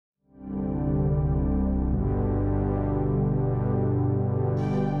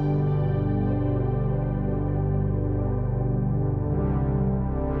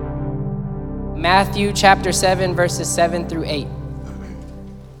Matthew chapter 7, verses 7 through 8.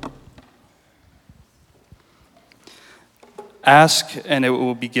 Ask, and it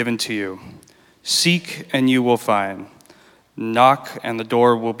will be given to you. Seek, and you will find. Knock, and the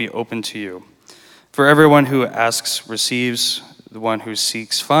door will be opened to you. For everyone who asks receives, the one who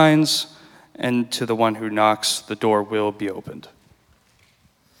seeks finds, and to the one who knocks, the door will be opened.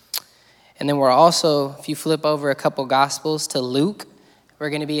 And then we're also, if you flip over a couple Gospels to Luke, we're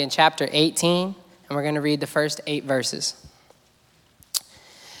going to be in chapter 18, and we're going to read the first 8 verses.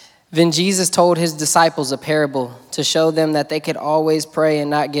 Then Jesus told his disciples a parable to show them that they could always pray and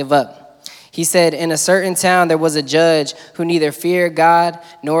not give up. He said, in a certain town there was a judge who neither feared God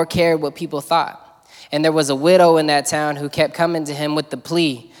nor cared what people thought. And there was a widow in that town who kept coming to him with the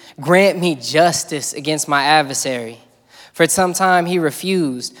plea, grant me justice against my adversary. For some time he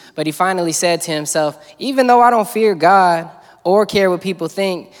refused, but he finally said to himself, even though I don't fear God or care what people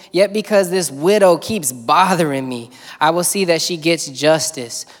think, yet because this widow keeps bothering me, I will see that she gets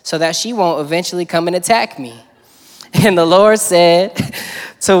justice so that she won't eventually come and attack me. And the Lord said,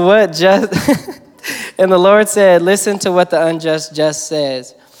 listen to what the unjust just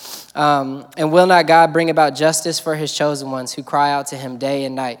says. And will not God bring about justice for his chosen ones who cry out to him day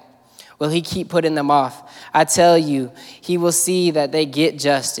and night? Will he keep putting them off? I tell you, he will see that they get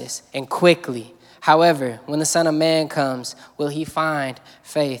justice, and quickly. However, when the Son of Man comes, will he find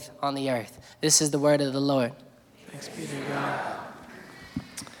faith on the earth? This is the word of the Lord. Thanks be to God.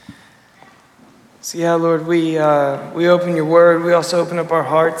 So yeah, Lord, we open your word. We also open up our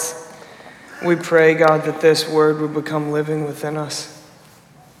hearts. We pray, God, that this word would become living within us.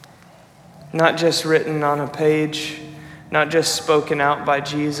 Not just written on a page, not just spoken out by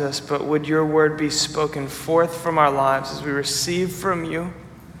Jesus, but would your word be spoken forth from our lives as we receive from you.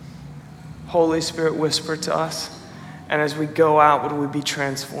 Holy Spirit, whisper to us. And as we go out, would we be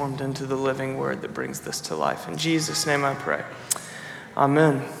transformed into the living word that brings this to life? In Jesus' name I pray.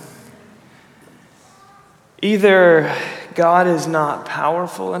 Amen. Either God is not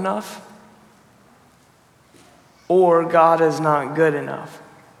powerful enough, or God is not good enough.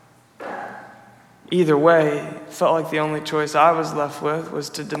 Either way, it felt like the only choice I was left with was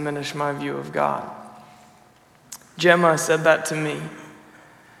to diminish my view of God. Gemma said that to me.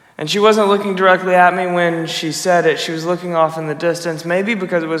 And she wasn't looking directly at me when she said it. She was looking off in the distance, maybe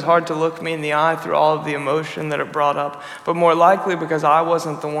because it was hard to look me in the eye through all of the emotion that it brought up, but more likely because I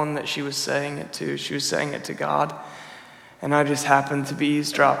wasn't the one that she was saying it to. She was saying it to God, and I just happened to be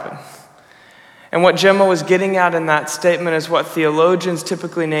eavesdropping. And what Gemma was getting at in that statement is what theologians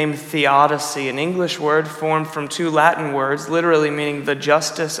typically name theodicy, an English word formed from 2 Latin words, literally meaning the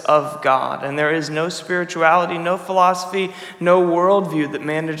justice of God. And there is no spirituality, no philosophy, no worldview that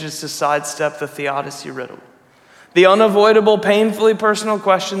manages to sidestep the theodicy riddle. The unavoidable, painfully personal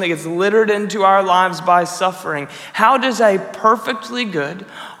question that gets littered into our lives by suffering. How does a perfectly good,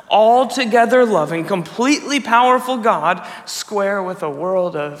 altogether loving, completely powerful God square with a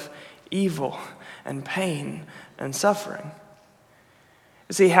world of evil and pain and suffering?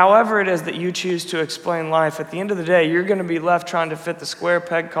 You see, however it is that you choose to explain life, at the end of the day, you're going to be left trying to fit the square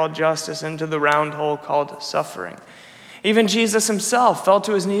peg called justice into the round hole called suffering. Even Jesus himself fell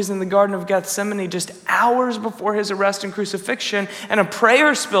to his knees in the Garden of Gethsemane just hours before his arrest and crucifixion, and a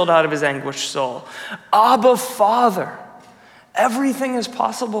prayer spilled out of his anguished soul. Abba, Father, everything is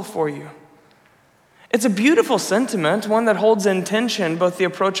possible for you. It's a beautiful sentiment, one that holds in tension both the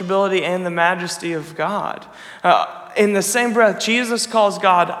approachability and the majesty of God. In the same breath, Jesus calls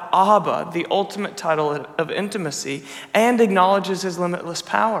God Abba, the ultimate title of intimacy, and acknowledges his limitless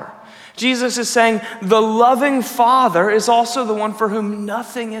power. Jesus is saying the loving Father is also the one for whom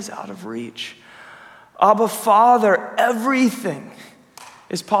nothing is out of reach. Abba, Father, everything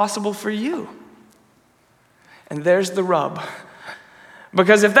is possible for you. And there's the rub.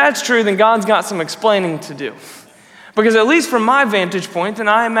 Because if that's true, then God's got some explaining to do. Because at least from my vantage point, and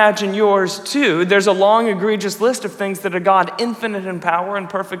I imagine yours too, there's a long, egregious list of things that a God infinite in power and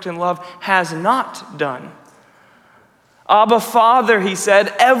perfect in love has not done. Abba, Father, he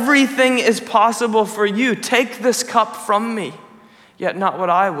said, everything is possible for you. Take this cup from me, yet not what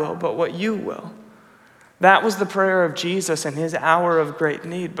I will, but what you will. That was the prayer of Jesus in his hour of great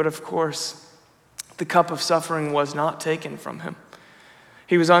need. But of course, the cup of suffering was not taken from him.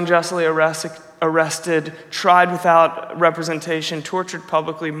 He was unjustly arrested, tried without representation, tortured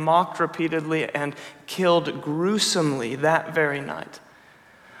publicly, mocked repeatedly, and killed gruesomely that very night.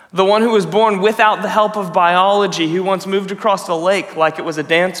 The one who was born without the help of biology, who once moved across a lake like it was a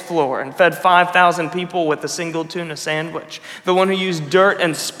dance floor and fed 5,000 people with a single tuna sandwich. The one who used dirt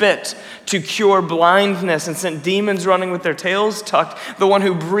and spit to cure blindness and sent demons running with their tails tucked. The one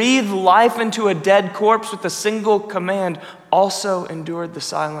who breathed life into a dead corpse with a single command also endured the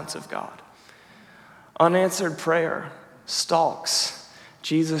silence of God. Unanswered prayer stalks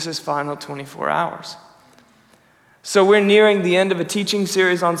Jesus' final 24 hours. So we're nearing the end of a teaching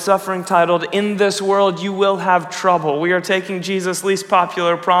series on suffering titled, In This World You Will Have Trouble. We are taking Jesus' least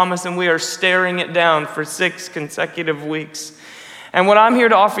popular promise and we are staring it down for 6 consecutive weeks. And what I'm here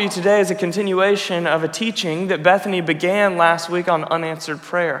to offer you today is a continuation of a teaching that Bethany began last week on unanswered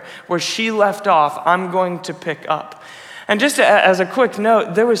prayer. Where she left off, I'm going to pick up. And just as a quick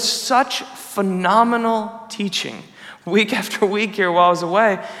note, there was such phenomenal teaching week after week here while I was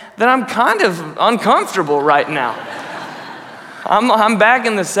away that I'm kind of uncomfortable right now. I'm back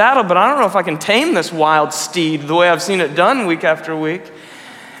in the saddle, but I don't know if I can tame this wild steed the way I've seen it done week after week.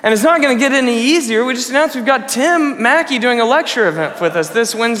 And it's not going to get any easier. We just announced we've got Tim Mackey doing a lecture event with us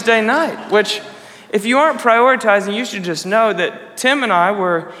this Wednesday night, which if you aren't prioritizing, you should just know that Tim and I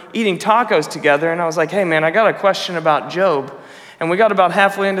were eating tacos together, and I was like, hey man, I got a question about Job. And we got about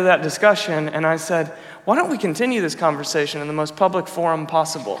halfway into that discussion, and I said, why don't we continue this conversation in the most public forum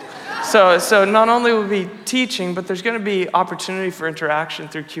possible? So not only will we be teaching, but there's going to be opportunity for interaction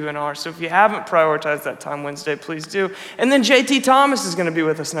through Q&R. So if you haven't prioritized that time Wednesday, please do. And then JT Thomas is going to be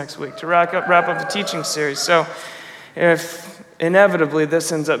with us next week to wrap up the teaching series. So if inevitably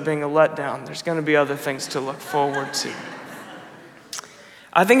this ends up being a letdown, there's going to be other things to look forward to.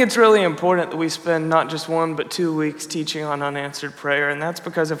 I think it's really important that we spend not just 1 but 2 weeks teaching on unanswered prayer, and that's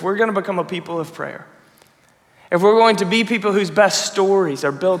because if we're going to become a people of prayer, if we're going to be people whose best stories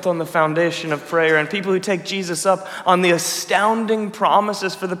are built on the foundation of prayer and people who take Jesus up on the astounding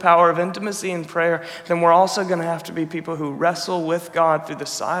promises for the power of intimacy in prayer, then we're also going to have to be people who wrestle with God through the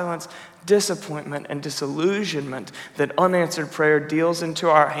silence, disappointment, and disillusionment that unanswered prayer deals into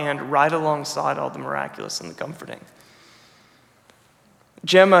our hand right alongside all the miraculous and the comforting.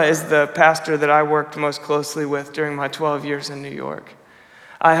 Gemma is the pastor that I worked most closely with during my 12 years in New York.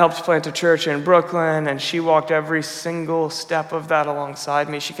 I helped plant a church in Brooklyn, and she walked every single step of that alongside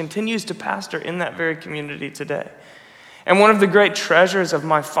me. She continues to pastor in that very community today. And one of the great treasures of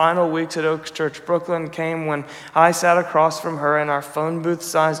my final weeks at Oaks Church Brooklyn came when I sat across from her in our phone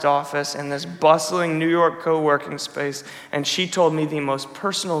booth-sized office in this bustling New York co-working space, and she told me the most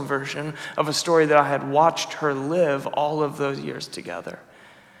personal version of a story that I had watched her live all of those years together.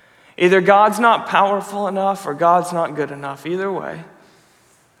 Either God's not powerful enough or God's not good enough. Either way,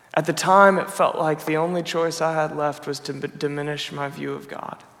 at the time, it felt like the only choice I had left was to diminish my view of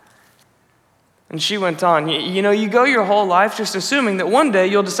God. And she went on, you know, you go your whole life just assuming that one day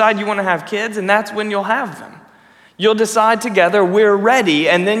you'll decide you want to have kids, and that's when you'll have them. You'll decide together, we're ready,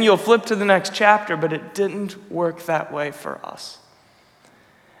 and then you'll flip to the next chapter, but it didn't work that way for us.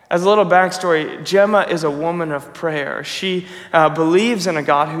 As a little backstory, Gemma is a woman of prayer. She believes in a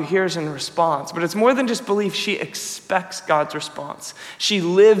God who hears and responds. But it's more than just belief. She expects God's response. She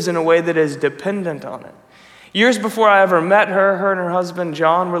lives in a way that is dependent on it. Years before I ever met her and her husband,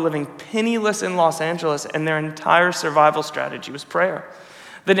 John, were living penniless in Los Angeles, and their entire survival strategy was prayer.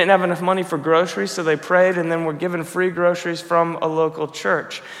 They didn't have enough money for groceries, so they prayed and then were given free groceries from a local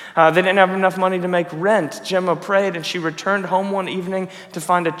church. They didn't have enough money to make rent. Gemma prayed, and she returned home one evening to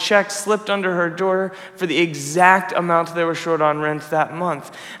find a check slipped under her door for the exact amount they were short on rent that month.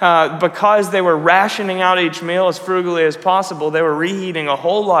 Because they were rationing out each meal as frugally as possible, they were reheating a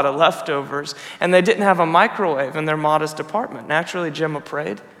whole lot of leftovers, and they didn't have a microwave in their modest apartment. Naturally, Gemma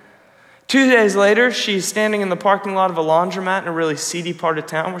prayed. 2 days later, she's standing in the parking lot of a laundromat in a really seedy part of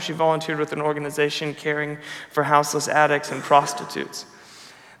town where she volunteered with an organization caring for houseless addicts and prostitutes.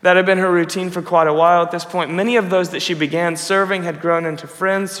 That had been her routine for quite a while at this point. Many of those that she began serving had grown into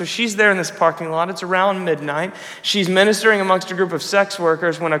friends, so she's there in this parking lot. It's around midnight. She's ministering amongst a group of sex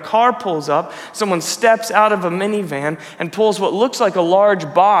workers when a car pulls up. Someone steps out of a minivan and pulls what looks like a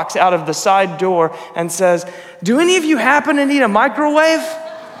large box out of the side door and says, "Do any of you happen to need a microwave?"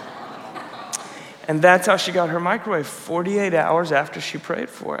 And that's how she got her microwave 48 hours after she prayed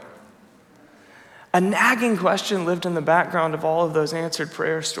for it. A nagging question lived in the background of all of those answered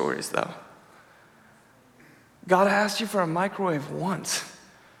prayer stories, though. God asked you for a microwave once,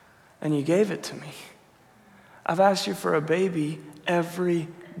 and you gave it to me. I've asked you for a baby every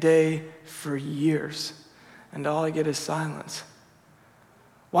day for years, and all I get is silence.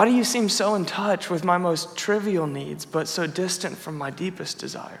 Why do you seem so in touch with my most trivial needs, but so distant from my deepest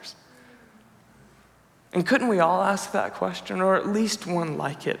desires? And couldn't we all ask that question, or at least one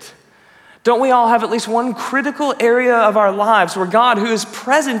like it? Don't we all have at least one critical area of our lives where God, who is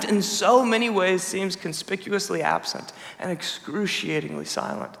present in so many ways, seems conspicuously absent and excruciatingly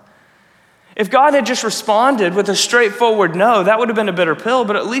silent? If God had just responded with a straightforward no, that would have been a bitter pill,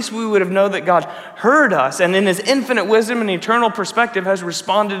 but at least we would have known that God heard us and in his infinite wisdom and eternal perspective has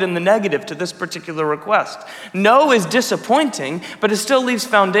responded in the negative to this particular request. No is disappointing, but it still leaves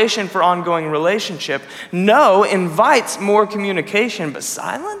foundation for ongoing relationship. No invites more communication, but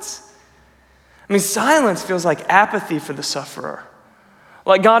silence? I mean, silence feels like apathy for the sufferer.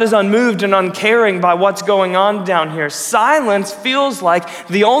 Like God is unmoved and uncaring by what's going on down here. Silence feels like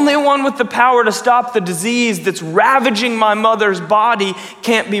the only one with the power to stop the disease that's ravaging my mother's body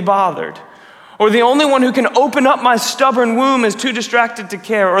can't be bothered. Or the only one who can open up my stubborn womb is too distracted to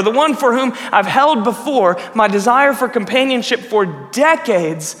care. Or the one for whom I've held before my desire for companionship for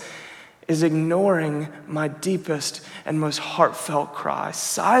decades is ignoring my deepest and most heartfelt cry.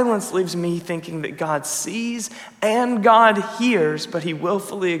 Silence leaves me thinking that God sees and God hears, but he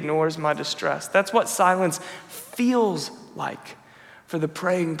willfully ignores my distress. That's what silence feels like for the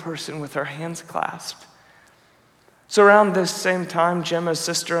praying person with her hands clasped. So around this same time, Gemma's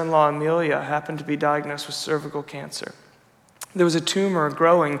sister-in-law, Amelia, happened to be diagnosed with cervical cancer. There was a tumor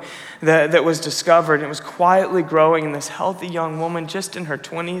growing that was discovered. It was quietly growing in this healthy young woman just in her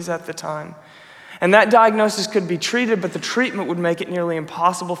 20s at the time. And that diagnosis could be treated, but the treatment would make it nearly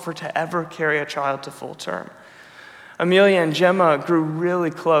impossible for her to ever carry a child to full term. Amelia and Gemma grew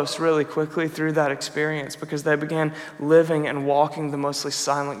really close really quickly through that experience because they began living and walking the mostly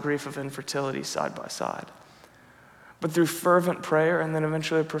silent grief of infertility side by side. But through fervent prayer and then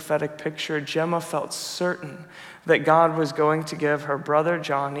eventually a prophetic picture, Gemma felt certain that God was going to give her brother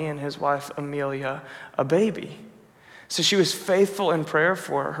Johnny and his wife Amelia a baby. So she was faithful in prayer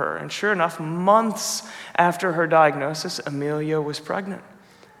for her. And sure enough, months after her diagnosis, Amelia was pregnant.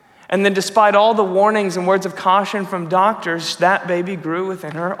 And then despite all the warnings and words of caution from doctors, that baby grew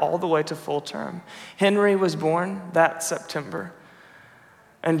within her all the way to full term. Henry was born that September.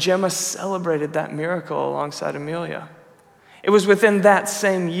 And Gemma celebrated that miracle alongside Amelia. It was within that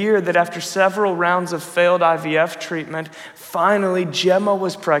same year that after several rounds of failed IVF treatment, finally Gemma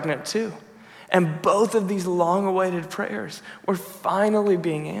was pregnant too. And both of these long-awaited prayers were finally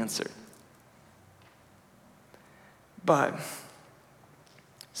being answered. But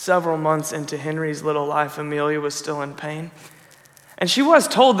several months into Henry's little life, Amelia was still in pain. And she was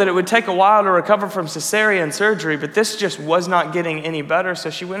told that it would take a while to recover from cesarean surgery, but this just was not getting any better. So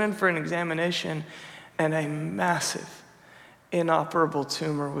she went in for an examination, and a massive, inoperable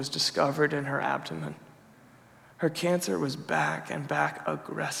tumor was discovered in her abdomen. Her cancer was back and back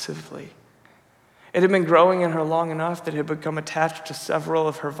aggressively. It had been growing in her long enough that it had become attached to several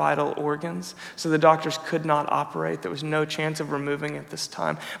of her vital organs, so the doctors could not operate. There was no chance of removing it this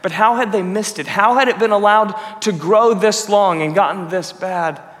time. But how had they missed it? How had it been allowed to grow this long and gotten this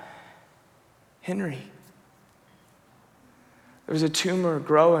bad? Henry. There was a tumor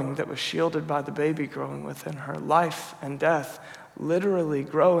growing that was shielded by the baby growing within her. Life and death literally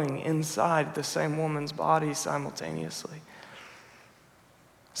growing inside the same woman's body simultaneously.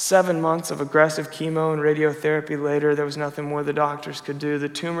 7 months of aggressive chemo and radiotherapy later, there was nothing more the doctors could do. The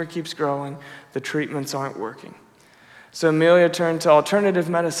tumor keeps growing. The treatments aren't working. So Amelia turned to alternative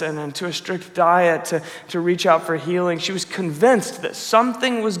medicine and to a strict diet to reach out for healing. She was convinced that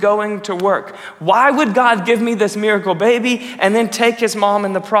something was going to work. Why would God give me this miracle baby and then take his mom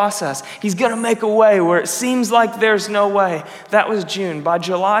in the process? He's going to make a way where it seems like there's no way. That was June. By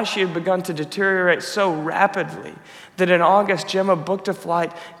July, she had begun to deteriorate so rapidly that in August, Gemma booked a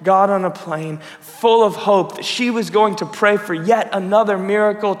flight, got on a plane, full of hope that she was going to pray for yet another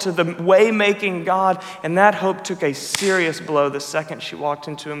miracle to the way-making God, and that hope took a serious blow the second she walked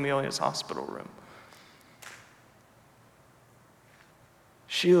into Amelia's hospital room.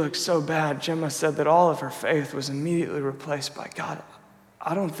 She looked so bad, Gemma said that all of her faith was immediately replaced by, God,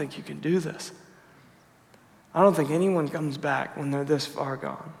 I don't think you can do this. I don't think anyone comes back when they're this far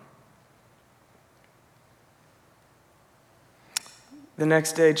gone. The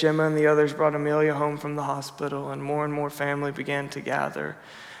next day, Gemma and the others brought Amelia home from the hospital, and more family began to gather.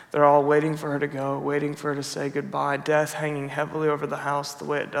 They're all waiting for her to go, waiting for her to say goodbye, death hanging heavily over the house the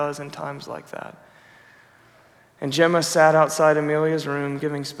way it does in times like that. And Gemma sat outside Amelia's room,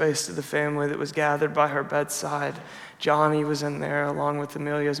 giving space to the family that was gathered by her bedside. Johnny was in there, along with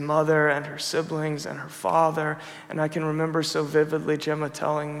Amelia's mother and her siblings and her father. And I can remember so vividly Gemma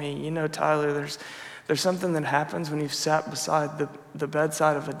telling me, you know, Tyler, there's something that happens when you've sat beside the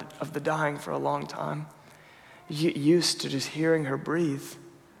bedside of the dying for a long time. You get used to just hearing her breathe.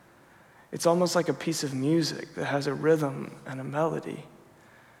 It's almost like a piece of music that has a rhythm and a melody.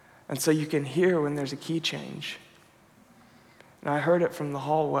 And so you can hear when there's a key change. And I heard it from the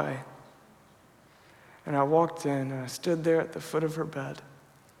hallway. And I walked in and I stood there at the foot of her bed.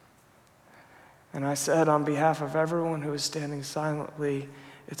 And I said, on behalf of everyone who was standing silently,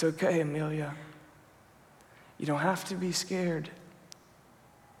 "It's okay, Amelia. You don't have to be scared.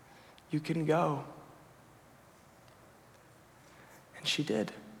 You can go." And she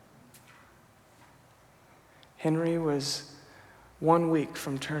did. Henry was 1 week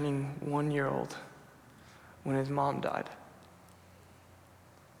from turning 1 year old when his mom died.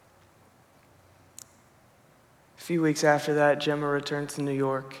 A few weeks after that, Gemma returned to New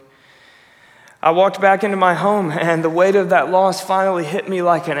York. I walked back into my home, and the weight of that loss finally hit me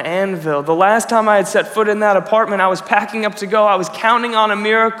like an anvil. The last time I had set foot in that apartment, I was packing up to go. I was counting on a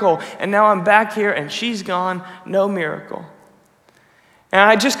miracle, and now I'm back here, and she's gone, no miracle. And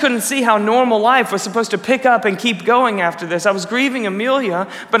I just couldn't see how normal life was supposed to pick up and keep going after this. I was grieving Amelia,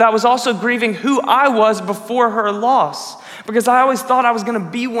 but I was also grieving who I was before her loss, because I always thought I was going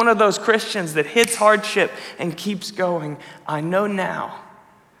to be one of those Christians that hits hardship and keeps going. I know now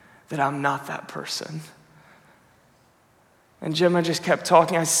that I'm not that person. And Gemma just kept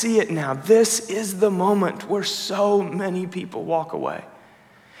talking. I see it now. This is the moment where so many people walk away.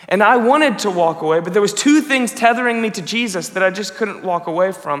 And I wanted to walk away, but there was 2 things tethering me to Jesus that I just couldn't walk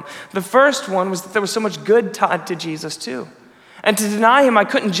away from. The first one was that there was so much good tied to Jesus too. And to deny him, I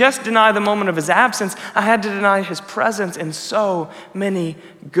couldn't just deny the moment of his absence. I had to deny his presence in so many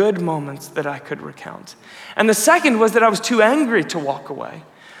good moments that I could recount. And the second was that I was too angry to walk away.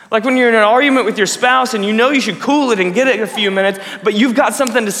 Like when you're in an argument with your spouse and you know you should cool it and get it a few minutes, but you've got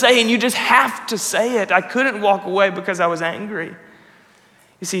something to say and you just have to say it. I couldn't walk away because I was angry.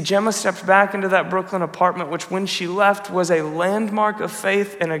 You see, Gemma stepped back into that Brooklyn apartment, which when she left was a landmark of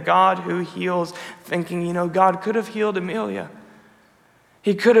faith in a God who heals, thinking, God could have healed Amelia.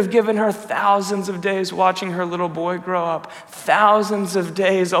 He could have given her thousands of days watching her little boy grow up, thousands of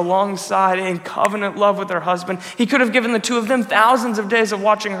days alongside in covenant love with her husband. He could have given the 2 of them thousands of days of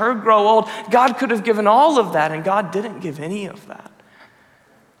watching her grow old. God could have given all of that, and God didn't give any of that.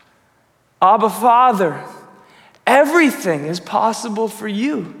 Abba, Father, everything is possible for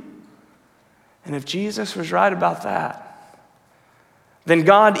you. And if Jesus was right about that, then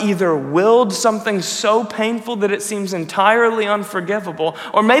God either willed something so painful that it seems entirely unforgivable,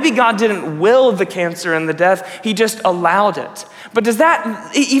 or maybe God didn't will the cancer and the death, he just allowed it. But does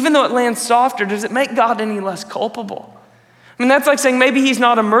that, even though it lands softer, does it make God any less culpable? I mean, that's like saying maybe he's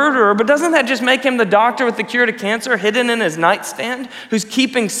not a murderer, but doesn't that just make him the doctor with the cure to cancer hidden in his nightstand, who's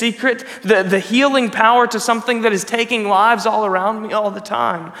keeping secret the healing power to something that is taking lives all around me all the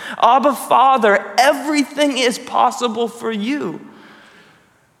time? Abba, Father, everything is possible for you.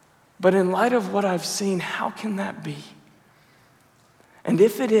 But in light of what I've seen, how can that be? And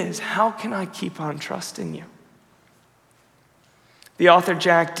if it is, how can I keep on trusting you? The author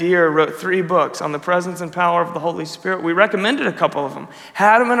Jack Deere wrote 3 books on the presence and power of the Holy Spirit. We recommended a couple of them,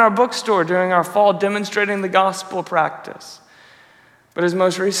 had them in our bookstore during our fall demonstrating the gospel practice. But his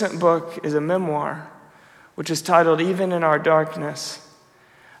most recent book is a memoir, which is titled Even in Our Darkness.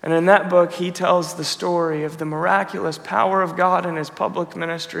 And in that book, he tells the story of the miraculous power of God in his public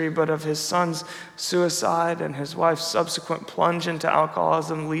ministry, but of his son's suicide and his wife's subsequent plunge into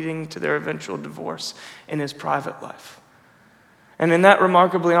alcoholism, leading to their eventual divorce in his private life. And in that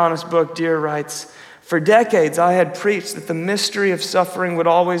remarkably honest book, Deere writes, "For decades, I had preached that the mystery of suffering would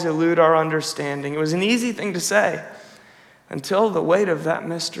always elude our understanding. It was an easy thing to say until the weight of that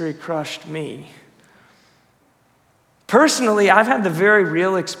mystery crushed me. Personally, I've had the very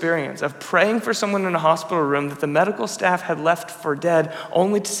real experience of praying for someone in a hospital room that the medical staff had left for dead,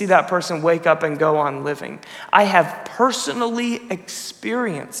 only to see that person wake up and go on living. I have personally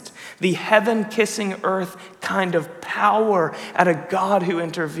experienced the heaven-kissing earth kind of power at a God who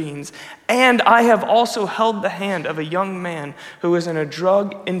intervenes. And I have also held the hand of a young man who was in a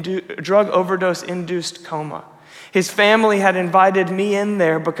drug overdose-induced coma. His family had invited me in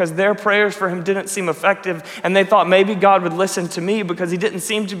there because their prayers for him didn't seem effective, and they thought maybe God would listen to me because he didn't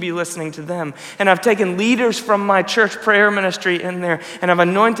seem to be listening to them. And I've taken leaders from my church prayer ministry in there, and I've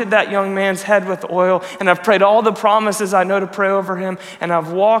anointed that young man's head with oil, and I've prayed all the promises I know to pray over him, and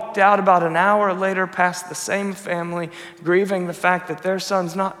I've walked out about an hour later past the same family, grieving the fact that their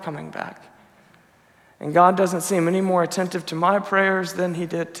son's not coming back. And God doesn't seem any more attentive to my prayers than he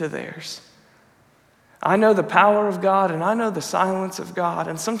did to theirs. I know the power of God, and I know the silence of God.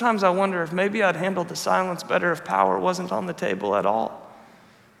 And sometimes I wonder if maybe I'd handle the silence better if power wasn't on the table at all.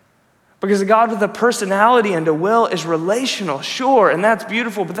 Because a God with a personality and a will is relational, sure, and that's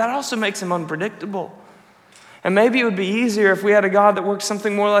beautiful, but that also makes him unpredictable. And maybe it would be easier if we had a God that worked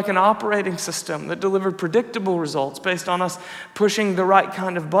something more like an operating system that delivered predictable results based on us pushing the right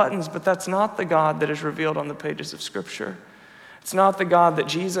kind of buttons, but that's not the God that is revealed on the pages of Scripture. It's not the God that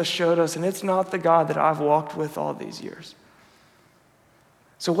Jesus showed us, and it's not the God that I've walked with all these years.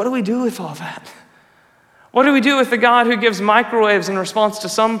 So what do we do with all that? What do we do with the God who gives microwaves in response to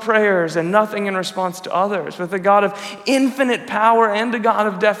some prayers and nothing in response to others? With a God of infinite power and a God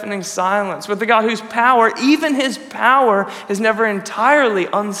of deafening silence? With a God whose power, even his power, is never entirely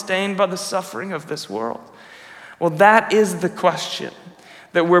unstained by the suffering of this world? Well, that is the question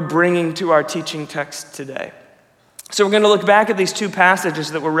that we're bringing to our teaching text today. So we're going to look back at these two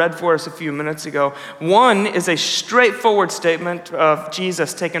passages that were read for us a few minutes ago. One is a straightforward statement of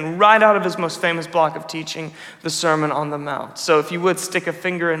Jesus taken right out of his most famous block of teaching, the Sermon on the Mount. So if you would stick a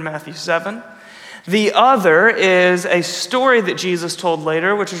finger in Matthew 7. The other is a story that Jesus told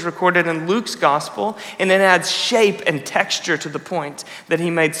later, which is recorded in Luke's gospel, and it adds shape and texture to the point that he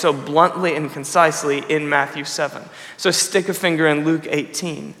made so bluntly and concisely in Matthew 7. So stick a finger in Luke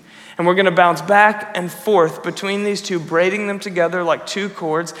 18. And we're going to bounce back and forth between these two, braiding them together like two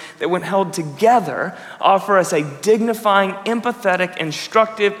cords that, when held together, offer us a dignifying, empathetic,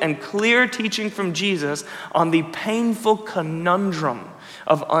 instructive, and clear teaching from Jesus on the painful conundrum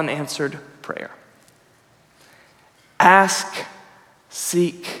of unanswered prayer. Ask,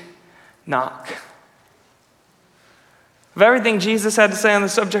 seek, knock. Of everything Jesus had to say on the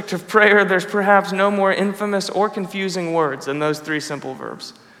subject of prayer, there's perhaps no more infamous or confusing words than those three simple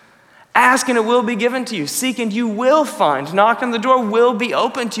verbs. Ask and it will be given to you. Seek and you will find. Knock and the door will be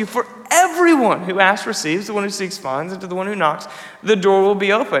open to you. For everyone who asks receives, the one who seeks finds, and to the one who knocks, the door will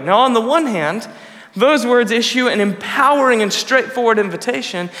be open. Now, on the one hand, those words issue an empowering and straightforward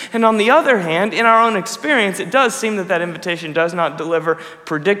invitation. And on the other hand, in our own experience, it does seem that that invitation does not deliver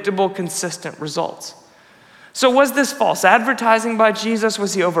predictable, consistent results. So was this false advertising by Jesus?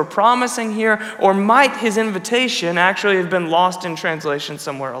 Was he overpromising here? Or might his invitation actually have been lost in translation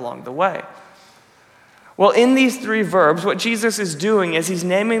somewhere along the way? Well, in these three verbs, what Jesus is doing is he's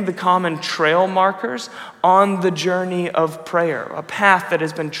naming the common trail markers on the journey of prayer, a path that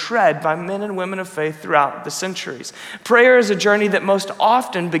has been tread by men and women of faith throughout the centuries. Prayer is a journey that most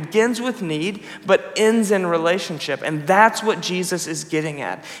often begins with need, but ends in relationship. And that's what Jesus is getting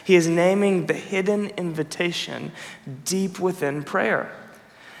at. He is naming the hidden invitation deep within prayer.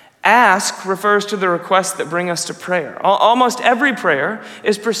 Ask refers to the requests that bring us to prayer. Almost every prayer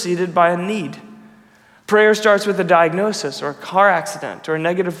is preceded by a need. Prayer starts with a diagnosis or a car accident or a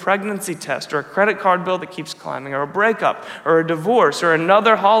negative pregnancy test or a credit card bill that keeps climbing or a breakup or a divorce or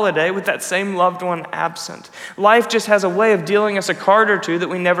another holiday with that same loved one absent. Life just has a way of dealing us a card or two that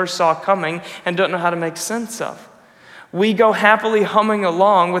we never saw coming and don't know how to make sense of. We go happily humming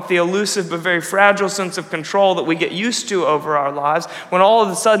along with the elusive but very fragile sense of control that we get used to over our lives when all of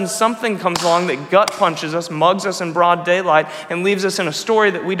a sudden something comes along that gut punches us, mugs us in broad daylight, and leaves us in a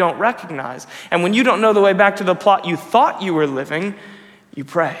story that we don't recognize. And when you don't know the way back to the plot you thought you were living, you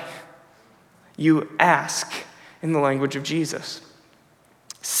pray. You ask in the language of Jesus.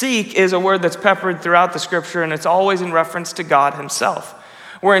 Seek is a word that's peppered throughout the scripture, and it's always in reference to God himself.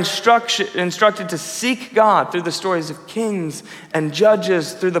 We're instructed to seek God through the stories of kings and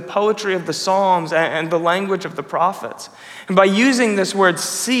judges, through the poetry of the Psalms and the language of the prophets. And by using this word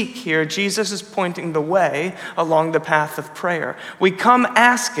seek here, Jesus is pointing the way along the path of prayer. We come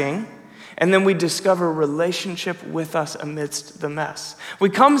asking, and then we discover relationship with us amidst the mess.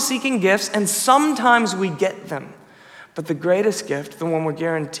 We come seeking gifts, and sometimes we get them. But the greatest gift, the one we're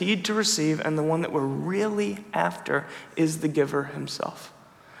guaranteed to receive, and the one that we're really after, is the giver himself.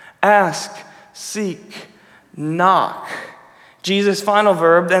 Ask, seek, knock. Jesus' final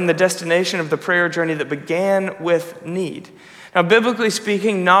verb, then the destination of the prayer journey that began with need. Now, biblically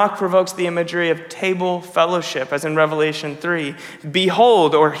speaking, knock provokes the imagery of table fellowship, as in Revelation 3.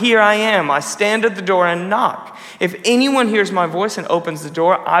 Behold, or here I am, I stand at the door and knock. If anyone hears my voice and opens the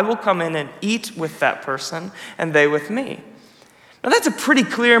door, I will come in and eat with that person, and they with me. Now, that's a pretty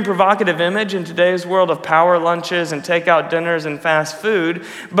clear and provocative image in today's world of power lunches and takeout dinners and fast food,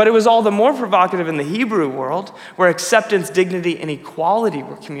 but it was all the more provocative in the Hebrew world, where acceptance, dignity, and equality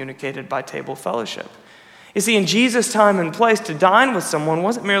were communicated by table fellowship. You see, in Jesus' time and place, to dine with someone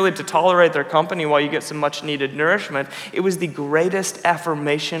wasn't merely to tolerate their company while you get some much-needed nourishment. It was the greatest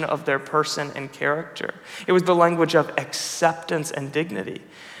affirmation of their person and character. It was the language of acceptance and dignity.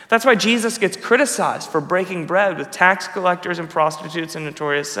 That's why Jesus gets criticized for breaking bread with tax collectors and prostitutes and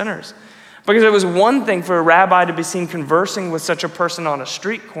notorious sinners. Because it was one thing for a rabbi to be seen conversing with such a person on a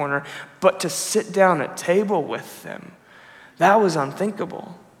street corner, but to sit down at table with them, that was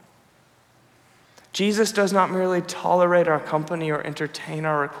unthinkable. Jesus does not merely tolerate our company or entertain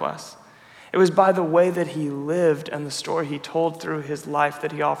our requests. It was by the way that he lived and the story he told through his life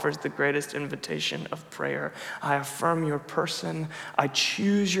that he offers the greatest invitation of prayer. I affirm your person. I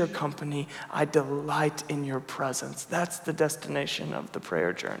choose your company. I delight in your presence. That's the destination of the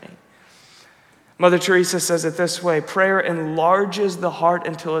prayer journey. Mother Teresa says it this way: prayer enlarges the heart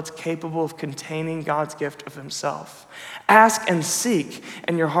until it's capable of containing God's gift of himself. Ask and seek,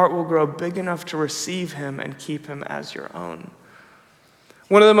 and your heart will grow big enough to receive him and keep him as your own.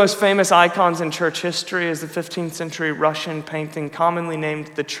 One of the most famous icons in church history is the 15th century Russian painting commonly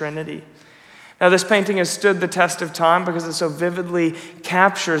named the Trinity. Now, this painting has stood the test of time because it so vividly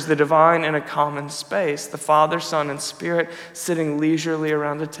captures the divine in a common space, the Father, Son, and Spirit sitting leisurely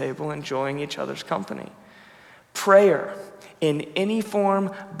around a table enjoying each other's company. Prayer, in any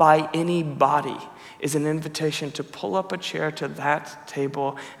form, by anybody, is an invitation to pull up a chair to that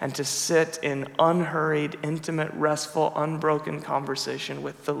table and to sit in unhurried, intimate, restful, unbroken conversation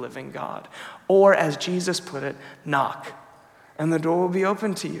with the living God. Or, as Jesus put it, knock, and the door will be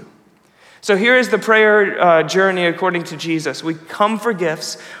open to you. So here is the prayer journey according to Jesus. We come for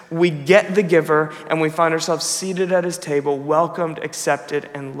gifts, we get the giver, and we find ourselves seated at his table, welcomed, accepted,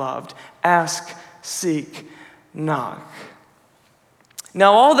 and loved. Ask, seek, knock.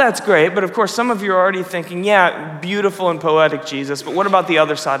 Now, all that's great, but of course, some of you are already thinking, yeah, beautiful and poetic Jesus, but what about the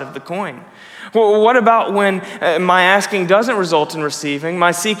other side of the coin? Well, what about when my asking doesn't result in receiving,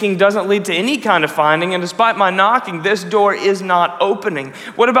 my seeking doesn't lead to any kind of finding, and despite my knocking, this door is not opening?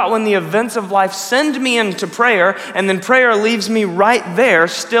 What about when the events of life send me into prayer, and then prayer leaves me right there,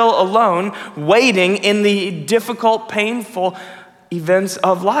 still alone, waiting in the difficult, painful events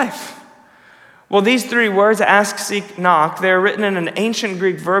of life? Well, these three words, ask, seek, knock, they're written in an ancient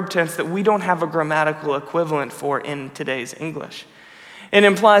Greek verb tense that we don't have a grammatical equivalent for in today's English. It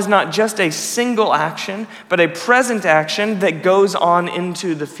implies not just a single action, but a present action that goes on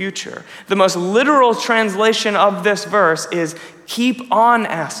into the future. The most literal translation of this verse is, keep on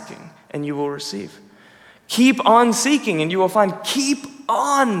asking and you will receive. Keep on seeking and you will find. Keep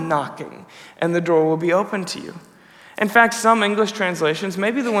on knocking and the door will be open to you. In fact, some English translations,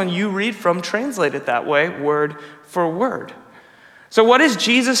 maybe the one you read from, translate it that way, word for word. So what is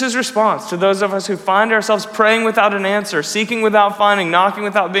Jesus' response to those of us who find ourselves praying without an answer, seeking without finding, knocking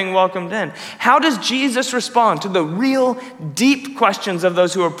without being welcomed in? How does Jesus respond to the real deep questions of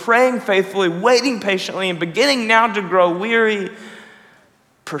those who are praying faithfully, waiting patiently, and beginning now to grow weary?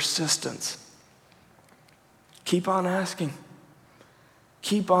 Persistence. Keep on asking.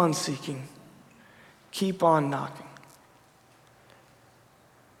 Keep on seeking. Keep on knocking.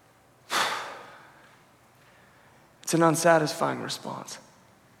 It's an unsatisfying response.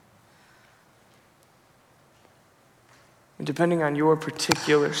 And depending on your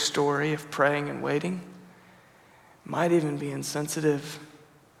particular story of praying and waiting, it might even be insensitive,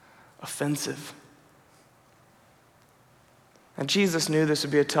 offensive. And Jesus knew this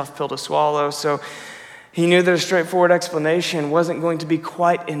would be a tough pill to swallow, so he knew that a straightforward explanation wasn't going to be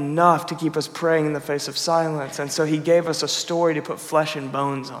quite enough to keep us praying in the face of silence. And so he gave us a story to put flesh and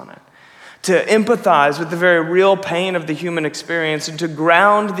bones on it, to empathize with the very real pain of the human experience, and to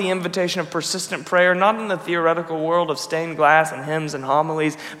ground the invitation of persistent prayer not in the theoretical world of stained glass and hymns and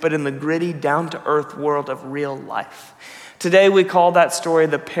homilies, but in the gritty, down-to-earth world of real life. Today we call that story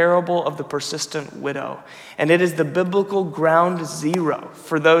the parable of the persistent widow, and it is the biblical ground zero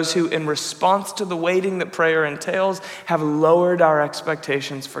for those who, in response to the waiting that prayer entails, have lowered our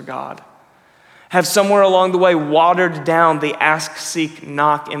expectations for God, have somewhere along the way watered down the ask, seek,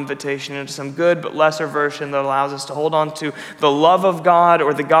 knock invitation into some good but lesser version that allows us to hold on to the love of God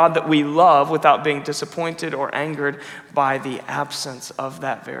or the God that we love without being disappointed or angered by the absence of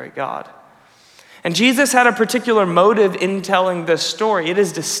that very God. And Jesus had a particular motive in telling this story. It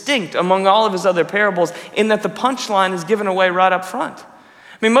is distinct among all of his other parables in that the punchline is given away right up front.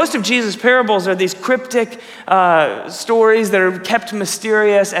 I mean, most of Jesus' parables are these cryptic stories that are kept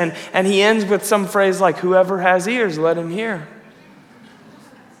mysterious, and he ends with some phrase like, whoever has ears, let him hear.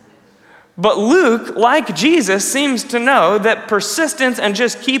 But Luke, like Jesus, seems to know that persistence and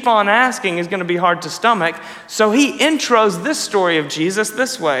just keep on asking is going to be hard to stomach, so he intros this story of Jesus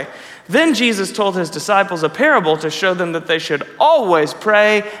this way. Then Jesus told his disciples a parable to show them that they should always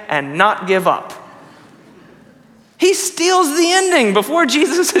pray and not give up. He steals the ending before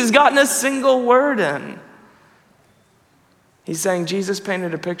Jesus has gotten a single word in. He's saying Jesus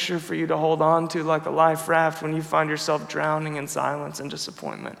painted a picture for you to hold on to like a life raft when you find yourself drowning in silence and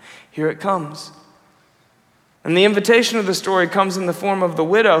disappointment. Here it comes. And the invitation of the story comes in the form of the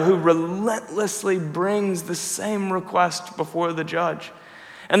widow who relentlessly brings the same request before the judge.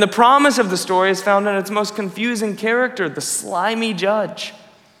 And the promise of the story is found in its most confusing character, the slimy judge.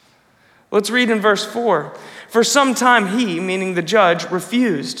 Let's read in verse 4. For some time he, meaning the judge,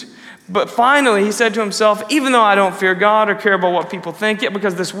 refused. But finally he said to himself, even though I don't fear God or care about what people think, yet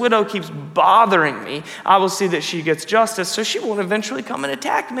because this widow keeps bothering me, I will see that she gets justice, so she won't eventually come and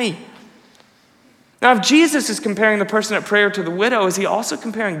attack me. Now, if Jesus is comparing the person at prayer to the widow, is he also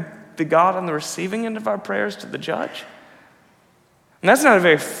comparing the God on the receiving end of our prayers to the judge? And that's not a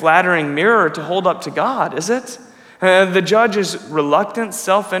very flattering mirror to hold up to God, is it? The judge is reluctant,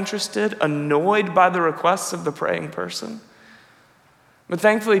 self-interested, annoyed by the requests of the praying person. But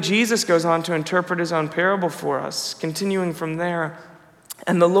thankfully, Jesus goes on to interpret his own parable for us, continuing from there.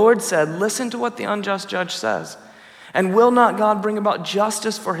 And the Lord said, listen to what the unjust judge says. And will not God bring about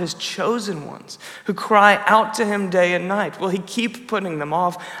justice for his chosen ones who cry out to him day and night? Will he keep putting them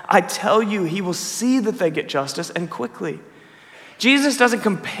off? I tell you, he will see that they get justice, and quickly. Jesus doesn't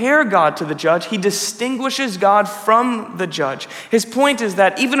compare God to the judge. He distinguishes God from the judge. His point is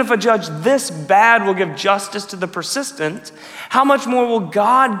that even if a judge this bad will give justice to the persistent, how much more will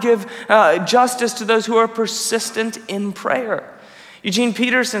God give justice to those who are persistent in prayer? Eugene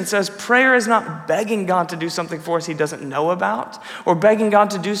Peterson says, prayer is not begging God to do something for us he doesn't know about, or begging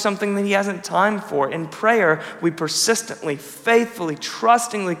God to do something that he hasn't time for. In prayer, we persistently, faithfully,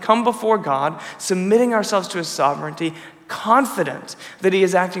 trustingly come before God, submitting ourselves to his sovereignty, confident that he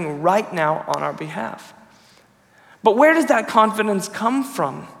is acting right now on our behalf. But where does that confidence come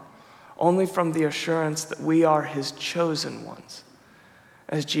from? Only from the assurance that we are his chosen ones,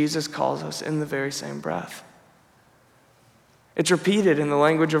 as Jesus calls us in the very same breath. It's repeated in the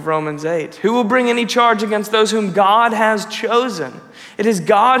language of Romans 8. Who will bring any charge against those whom God has chosen? It is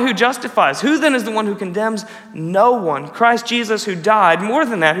God who justifies. Who then is the one who condemns? No one. Christ Jesus, who died, more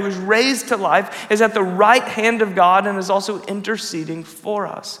than that, who was raised to life, is at the right hand of God and is also interceding for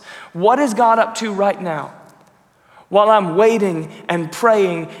us. What is God up to right now? While I'm waiting and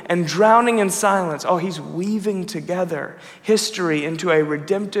praying and drowning in silence, he's weaving together history into a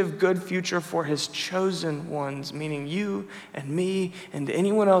redemptive good future for his chosen ones, meaning you and me and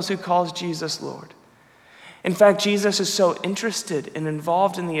anyone else who calls Jesus Lord. In fact, Jesus is so interested and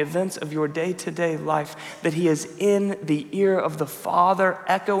involved in the events of your day-to-day life that he is in the ear of the Father,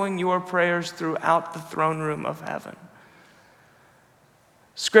 echoing your prayers throughout the throne room of heaven.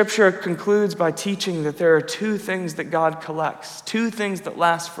 Scripture concludes by teaching that there are two things that God collects, two things that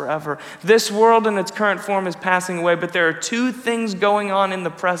last forever. This world in its current form is passing away, but there are two things going on in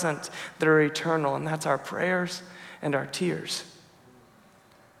the present that are eternal, and that's our prayers and our tears.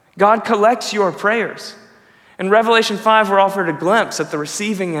 God collects your prayers. In Revelation 5, we're offered a glimpse at the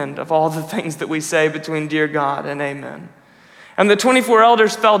receiving end of all the things that we say between dear God and amen. And the 24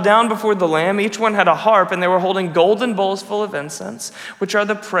 elders fell down before the Lamb. Each one had a harp, and they were holding golden bowls full of incense, which are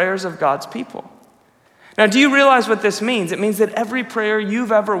the prayers of God's people. Now, do you realize what this means? It means that every prayer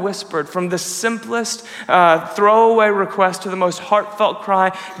you've ever whispered, from the simplest throwaway request to the most heartfelt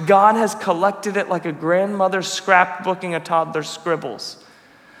cry, God has collected it like a grandmother scrapbooking a toddler's scribbles.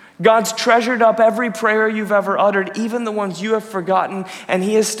 God's treasured up every prayer you've ever uttered, even the ones you have forgotten, and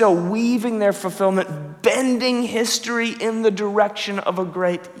he is still weaving their fulfillment, bending history in the direction of a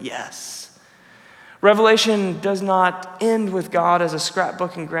great yes. Revelation does not end with God as a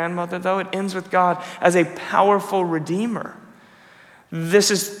scrapbooking grandmother, though. It ends with God as a powerful redeemer.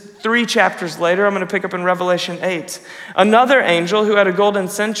 This is 3 chapters later. I'm going to pick up in Revelation 8. Another angel who had a golden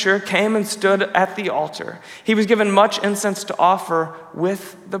censer came and stood at the altar. He was given much incense to offer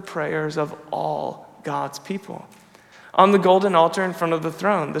with the prayers of all God's people. On the golden altar in front of the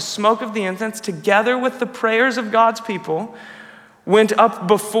throne, the smoke of the incense, together with the prayers of God's people, went up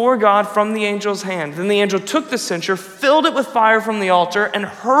before God from the angel's hand. Then the angel took the censer, filled it with fire from the altar, and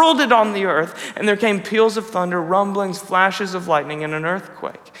hurled it on the earth. And there came peals of thunder, rumblings, flashes of lightning, and an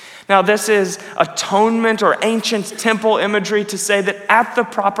earthquake. Now, this is atonement or ancient temple imagery to say that at the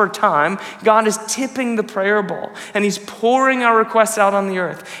proper time, God is tipping the prayer bowl, and he's pouring our requests out on the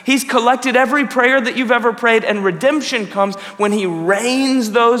earth. He's collected every prayer that you've ever prayed, and redemption comes when he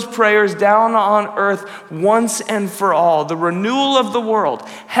rains those prayers down on earth once and for all. The renewal of the world,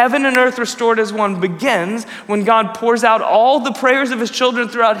 heaven and earth restored as one, begins when God pours out all the prayers of his children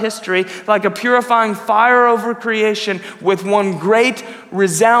throughout history like a purifying fire over creation with one great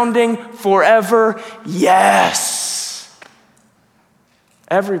resounding forever yes.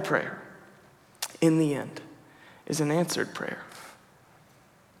 Every prayer, in the end, is an answered prayer.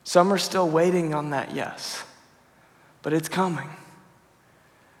 Some are still waiting on that yes, but it's coming.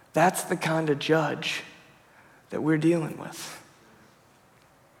 That's the kind of judge that we're dealing with.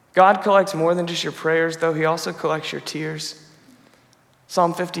 God collects more than just your prayers, though. He also collects your tears.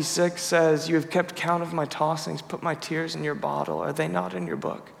 Psalm 56 says, "You have kept count of my tossings, put my tears in your bottle. Are they not in your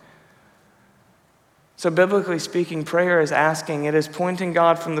book?" So biblically speaking, prayer is asking. It is pointing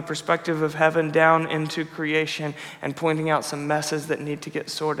God from the perspective of heaven down into creation and pointing out some messes that need to get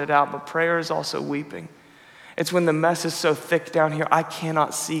sorted out. But prayer is also weeping. It's when the mess is so thick down here, I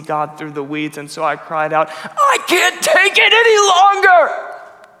cannot see God through the weeds, and so I cried out, "I can't take it any longer!"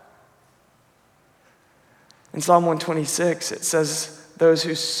 In Psalm 126, it says, "Those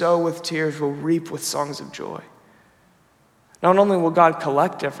who sow with tears will reap with songs of joy." Not only will God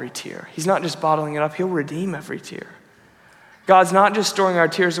collect every tear, he's not just bottling it up, he'll redeem every tear. God's not just storing our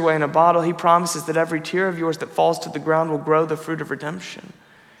tears away in a bottle. He promises that every tear of yours that falls to the ground will grow the fruit of redemption.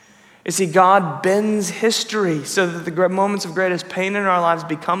 You see, God bends history so that the moments of greatest pain in our lives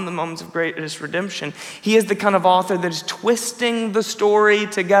become the moments of greatest redemption. He is the kind of author that is twisting the story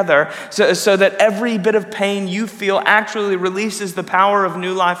together so that every bit of pain you feel actually releases the power of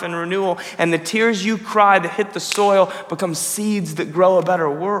new life and renewal, and the tears you cry that hit the soil become seeds that grow a better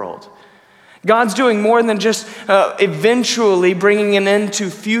world. God's doing more than just eventually bringing an end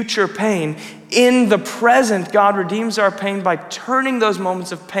to future pain. In the present, God redeems our pain by turning those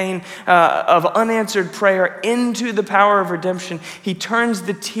moments of pain, of unanswered prayer, into the power of redemption. He turns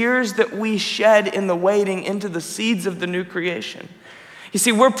the tears that we shed in the waiting into the seeds of the new creation. You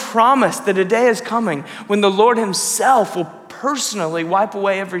see, we're promised that a day is coming when the Lord himself will personally wipe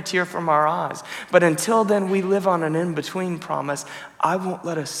away every tear from our eyes. But until then, we live on an in-between promise. I won't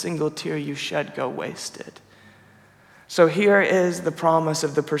let a single tear you shed go wasted. So here is the promise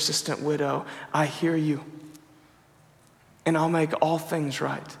of the persistent widow. I hear you, and I'll make all things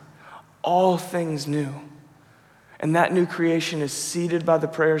right, all things new. And that new creation is seeded by the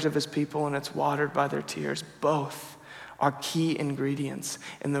prayers of his people, and it's watered by their tears. Both are key ingredients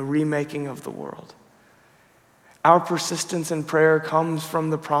in the remaking of the world. Our persistence in prayer comes from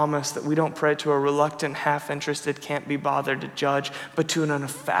the promise that we don't pray to a reluctant, half-interested, can't-be-bothered to judge, but to an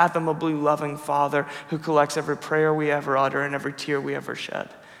unfathomably loving Father who collects every prayer we ever utter and every tear we ever shed.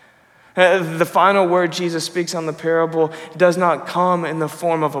 The final word Jesus speaks on the parable does not come in the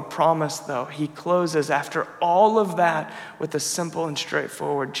form of a promise, though. He closes after all of that with a simple and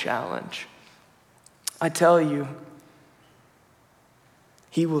straightforward challenge. I tell you,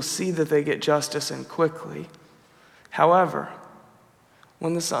 he will see that they get justice and quickly. However,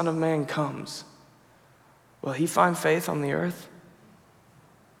 when the Son of Man comes, will he find faith on the earth?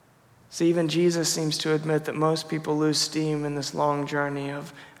 See, even Jesus seems to admit that most people lose steam in this long journey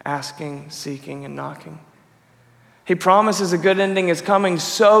of asking, seeking, and knocking. He promises a good ending is coming,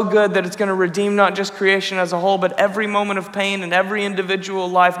 so good that it's going to redeem not just creation as a whole, but every moment of pain and every individual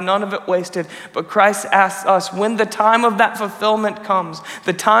life, none of it wasted. But Christ asks us, when the time of that fulfillment comes,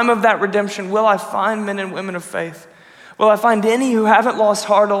 the time of that redemption, will I find men and women of faith? Will I find any who haven't lost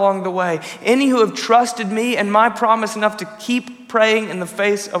heart along the way? Any who have trusted me and my promise enough to keep praying in the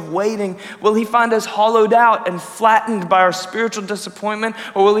face of waiting? Will he find us hollowed out and flattened by our spiritual disappointment?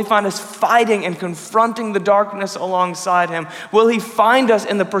 Or will he find us fighting and confronting the darkness alongside him? Will he find us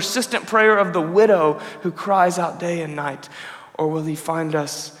in the persistent prayer of the widow who cries out day and night? Or will he find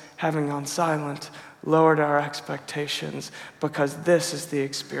us having gone silent, lowered our expectations, because this is the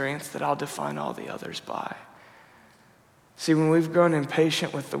experience that I'll define all the others by? See, when we've grown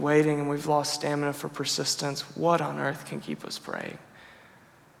impatient with the waiting and we've lost stamina for persistence, what on earth can keep us praying?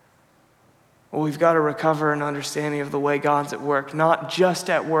 Well, we've got to recover an understanding of the way God's at work, not just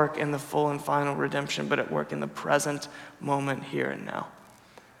at work in the full and final redemption, but at work in the present moment, here and now.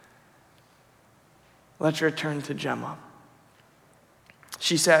 Let's return to Gemma.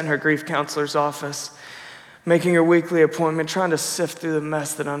 She sat in her grief counselor's office, making her weekly appointment, trying to sift through the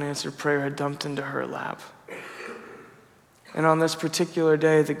mess that unanswered prayer had dumped into her lap. And on this particular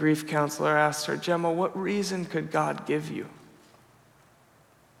day, the grief counselor asked her, Gemma, what reason could God give you?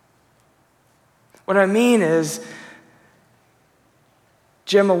 What I mean is,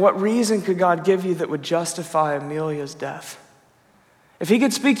 Gemma, what reason could God give you that would justify Amelia's death? If he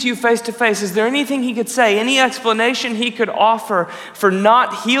could speak to you face to face, is there anything he could say, any explanation he could offer for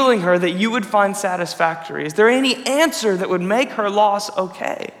not healing her that you would find satisfactory? Is there any answer that would make her loss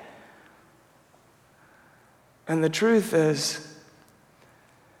okay? And the truth is,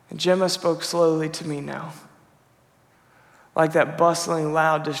 Gemma spoke slowly to me now, like that bustling,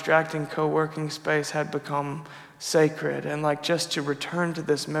 loud, distracting co-working space had become sacred, and like just to return to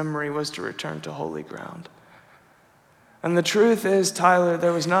this memory was to return to holy ground. And the truth is, Tyler,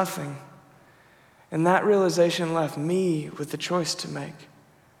 there was nothing. And that realization left me with the choice to make.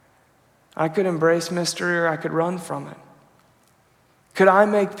 I could embrace mystery or I could run from it. Could I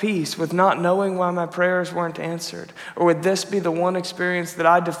make peace with not knowing why my prayers weren't answered? Or would this be the one experience that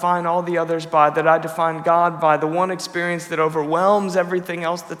I define all the others by, that I define God by, the one experience that overwhelms everything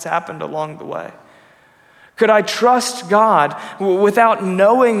else that's happened along the way? Could I trust God without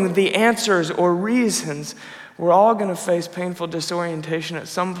knowing the answers or reasons? We're all going to face painful disorientation at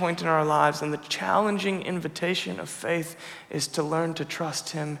some point in our lives, and the challenging invitation of faith is to learn to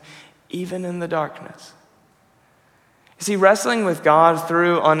trust Him even in the darkness. You see, wrestling with God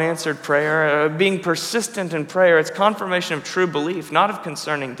through unanswered prayer, being persistent in prayer, it's confirmation of true belief, not of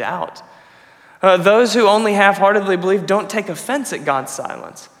concerning doubt. Those who only half-heartedly believe don't take offense at God's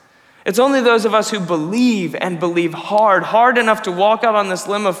silence. It's only those of us who believe and believe hard enough to walk out on this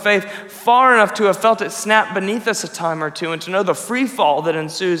limb of faith, far enough to have felt it snap beneath us a time or two and to know the free fall that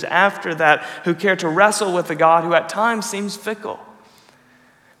ensues after that, who care to wrestle with a God who at times seems fickle.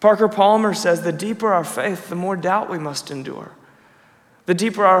 Parker Palmer says, the deeper our faith, the more doubt we must endure. The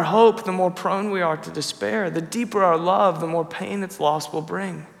deeper our hope, the more prone we are to despair. The deeper our love, the more pain its loss will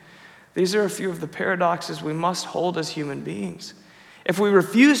bring. These are a few of the paradoxes we must hold as human beings. If we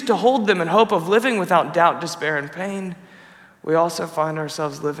refuse to hold them in hope of living without doubt, despair, and pain, we also find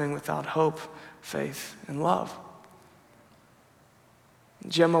ourselves living without hope, faith, and love.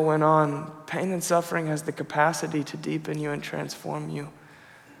 Gemma went on, pain and suffering has the capacity to deepen you and transform you,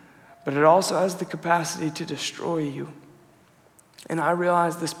 but it also has the capacity to destroy you. And I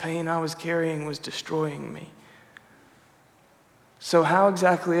realized this pain I was carrying was destroying me. So how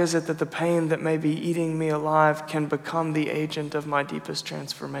exactly is it that the pain that may be eating me alive can become the agent of my deepest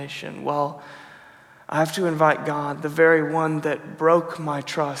transformation? Well, I have to invite God, the very one that broke my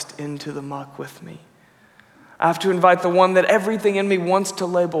trust, into the muck with me. I have to invite the one that everything in me wants to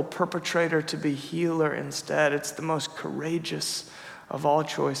label perpetrator to be healer instead. It's the most courageous of all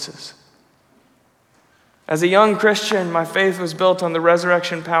choices. As a young Christian, my faith was built on the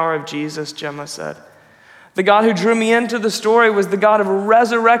resurrection power of Jesus, Gemma said. The God who drew me into the story was the God of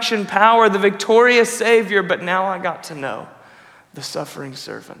resurrection power, the victorious Savior, but now I got to know the suffering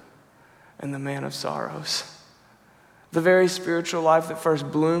servant and the man of sorrows. The very spiritual life that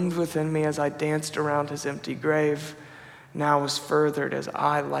first bloomed within me as I danced around his empty grave now was furthered as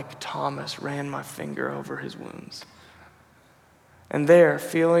I, like Thomas, ran my finger over his wounds. And there,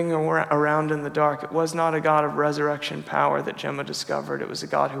 feeling around in the dark, it was not a God of resurrection power that Gemma discovered. It was a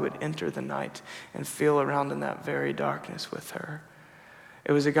God who would enter the night and feel around in that very darkness with her.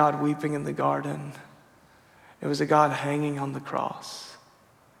 It was a God weeping in the garden. It was a God hanging on the cross.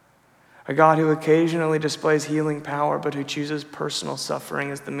 A God who occasionally displays healing power, but who chooses personal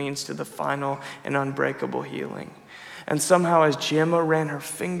suffering as the means to the final and unbreakable healing. And somehow as Gemma ran her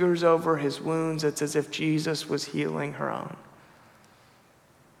fingers over his wounds, it's as if Jesus was healing her own.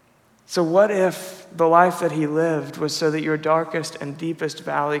 So what if the life that he lived was so that your darkest and deepest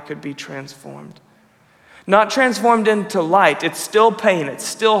valley could be transformed? Not transformed into light. It's still pain. It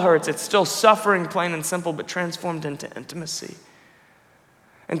still hurts. It's still suffering, plain and simple, but transformed into intimacy.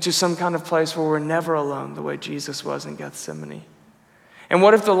 Into some kind of place where we're never alone the way Jesus was in Gethsemane. And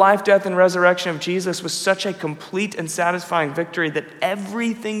what if the life, death, and resurrection of Jesus was such a complete and satisfying victory that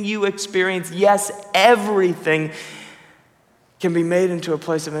everything you experience, yes, everything, can be made into a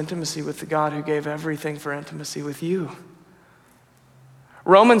place of intimacy with the God who gave everything for intimacy with you.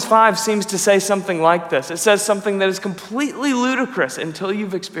 Romans 5 seems to say something like this. It says something that is completely ludicrous until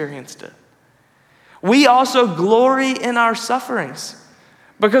you've experienced it. We also glory in our sufferings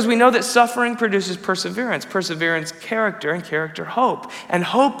because we know that suffering produces perseverance, perseverance, character, and character, hope. And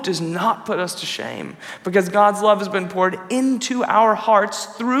hope does not put us to shame because God's love has been poured into our hearts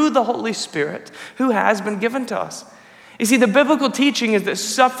through the Holy Spirit who has been given to us. You see, the biblical teaching is that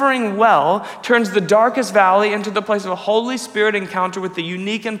suffering well turns the darkest valley into the place of a Holy Spirit encounter with the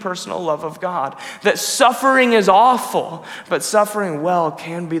unique and personal love of God. That suffering is awful, but suffering well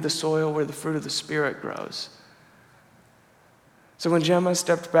can be the soil where the fruit of the Spirit grows. So when Gemma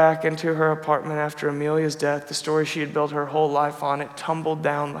stepped back into her apartment after Amelia's death, the story she had built her whole life on, it tumbled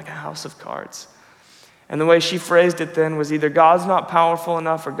down like a house of cards. And the way she phrased it then was either God's not powerful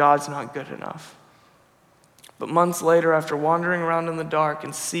enough or God's not good enough. But months later, after wandering around in the dark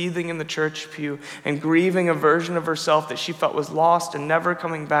and seething in the church pew and grieving a version of herself that she felt was lost and never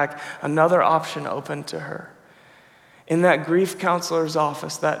coming back, another option opened to her. In that grief counselor's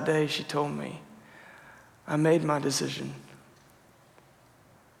office that day, she told me, I made my decision.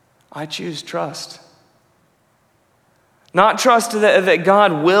 I choose trust. Not trust that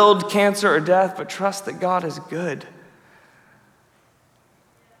God willed cancer or death, but trust that God is good.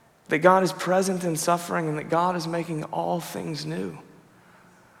 that God is present in suffering and that God is making all things new.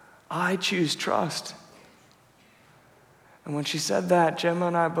 I choose trust. And when she said that, Gemma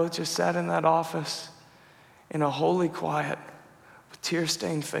and I both just sat in that office in a holy quiet with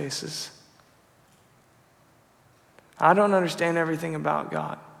tear-stained faces. I don't understand everything about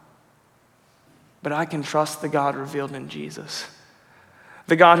God, but I can trust the God revealed in Jesus.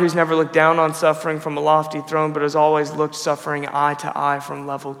 The God who's never looked down on suffering from a lofty throne, but has always looked suffering eye to eye from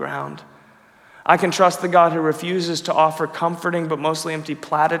level ground. I can trust the God who refuses to offer comforting but mostly empty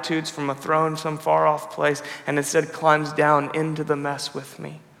platitudes from a throne some far off place and instead climbs down into the mess with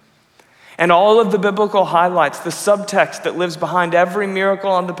me. And all of the biblical highlights, the subtext that lives behind every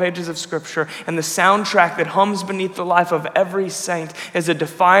miracle on the pages of Scripture, and the soundtrack that hums beneath the life of every saint is a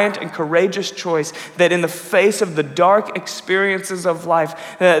defiant and courageous choice that in the face of the dark experiences of life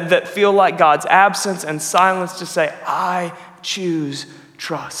that feel like God's absence and silence, to say, I choose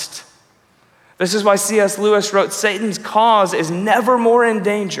trust. This is why C.S. Lewis wrote, Satan's cause is never more in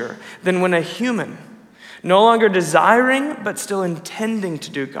danger than when a human, no longer desiring but still intending to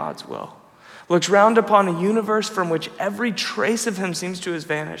do God's will, looks round upon a universe from which every trace of him seems to have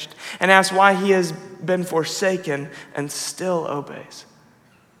vanished and asks why he has been forsaken and still obeys.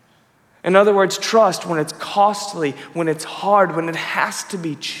 In other words, trust, when it's costly, when it's hard, when it has to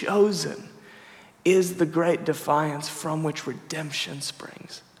be chosen, is the great defiance from which redemption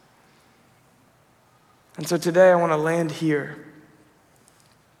springs. And so today I want to land here.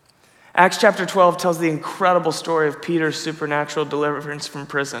 Acts chapter 12 tells the incredible story of Peter's supernatural deliverance from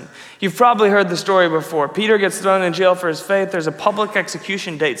prison. You've probably heard the story before. Peter gets thrown in jail for his faith. There's a public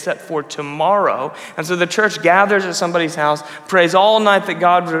execution date set for tomorrow. And so the church gathers at somebody's house, prays all night that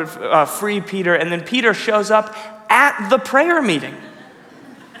God would free Peter, and then Peter shows up at the prayer meeting.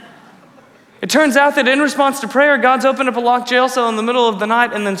 It turns out that in response to prayer, God's opened up a locked jail cell in the middle of the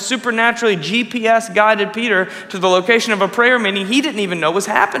night and then supernaturally GPS guided Peter to the location of a prayer meeting he didn't even know was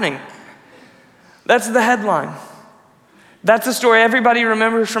happening. That's the headline. That's the story everybody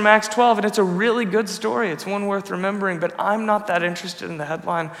remembers from Acts 12, and it's a really good story. It's one worth remembering, but I'm not that interested in the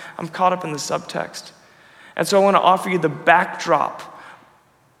headline. I'm caught up in the subtext. And so I want to offer you the backdrop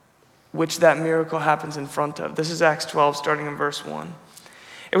which that miracle happens in front of. This is Acts 12, starting in verse 1.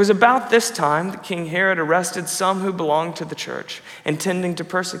 It was about this time that King Herod arrested some who belonged to the church, intending to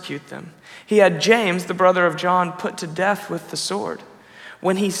persecute them. He had James, the brother of John, put to death with the sword.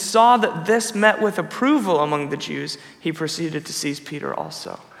 When he saw that this met with approval among the Jews, he proceeded to seize Peter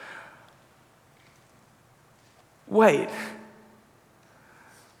also. Wait.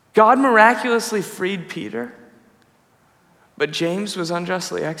 God miraculously freed Peter, but James was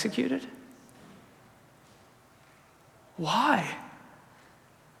unjustly executed? Why?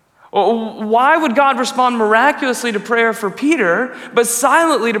 Why would God respond miraculously to prayer for Peter, but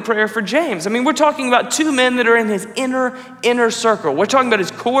silently to prayer for James? I mean, we're talking about two men that are in his inner circle. We're talking about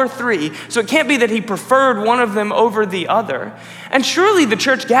his core three, so it can't be that he preferred one of them over the other. And surely the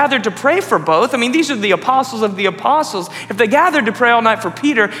church gathered to pray for both. I mean, these are the apostles of the apostles. If they gathered to pray all night for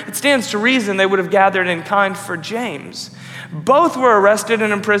Peter, it stands to reason they would have gathered in kind for James. Both were arrested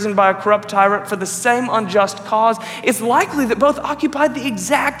and imprisoned by a corrupt tyrant for the same unjust cause. It's likely that both occupied the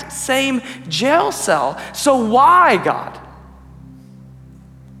exact same jail cell. So why, God?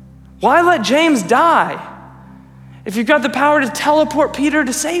 Why let James die if you've got the power to teleport Peter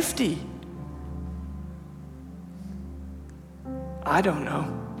to safety? I don't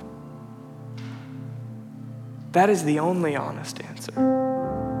know. That is the only honest answer.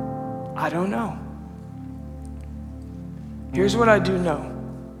 I don't know. Here's what I do know.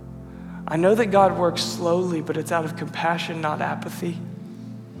 I know that God works slowly, but it's out of compassion, not apathy.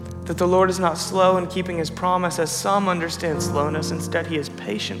 That the Lord is not slow in keeping his promise, as some understand slowness. Instead, he is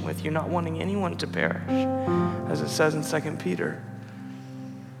patient with you, not wanting anyone to perish, as it says in 2 Peter.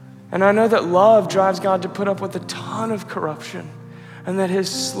 And I know that love drives God to put up with a ton of corruption, and that his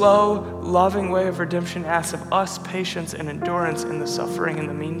slow, loving way of redemption asks of us patience and endurance in the suffering in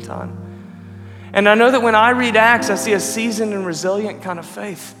the meantime. And I know that when I read Acts, I see a seasoned and resilient kind of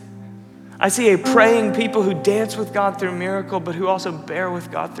faith. I see a praying people who dance with God through miracle, but who also bear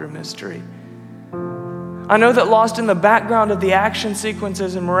with God through mystery. I know that lost in the background of the action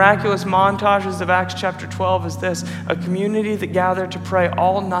sequences and miraculous montages of Acts chapter 12 is this: a community that gathered to pray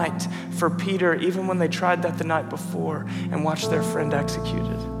all night for Peter, even when they tried that the night before and watched their friend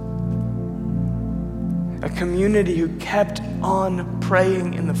executed. A community who kept on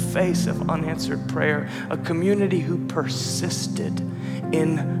praying in the face of unanswered prayer. A community who persisted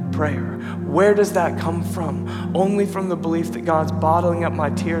in prayer. Where does that come from? Only from the belief that God's bottling up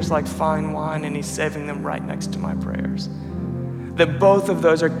my tears like fine wine and he's saving them right next to my prayers. that both of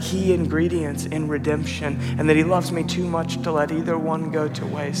those are key ingredients in redemption, and that he loves me too much to let either one go to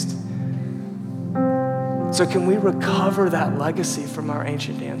waste. So can we recover that legacy from our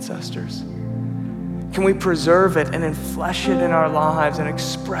ancient ancestors? Can we preserve it and enflesh it in our lives and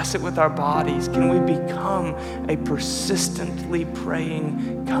express it with our bodies? Can we become a persistently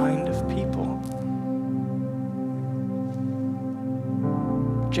praying kind of people?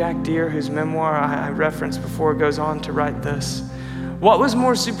 Jack Deere, whose memoir I referenced before, goes on to write this. What was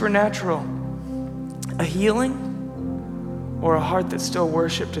more supernatural? A healing or a heart that still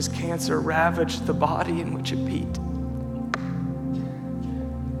worshiped as cancer ravaged the body in which it beat?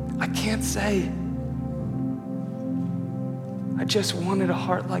 I can't say. I just wanted a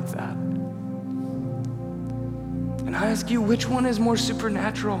heart like that. And I ask you, which one is more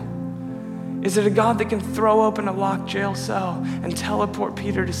supernatural? Is it a God that can throw open a locked jail cell and teleport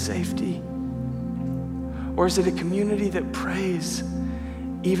Peter to safety? Or is it a community that prays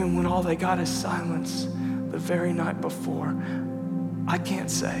even when all they got is silence the very night before? I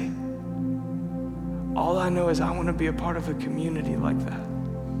can't say. All I know is I want to be a part of a community like that.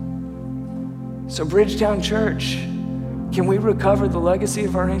 So Bridgetown Church, can we recover the legacy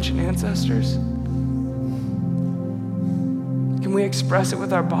of our ancient ancestors? Can we express it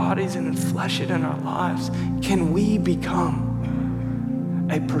with our bodies and enflesh it in our lives? Can we become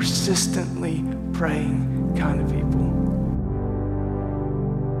a persistently praying kind of people?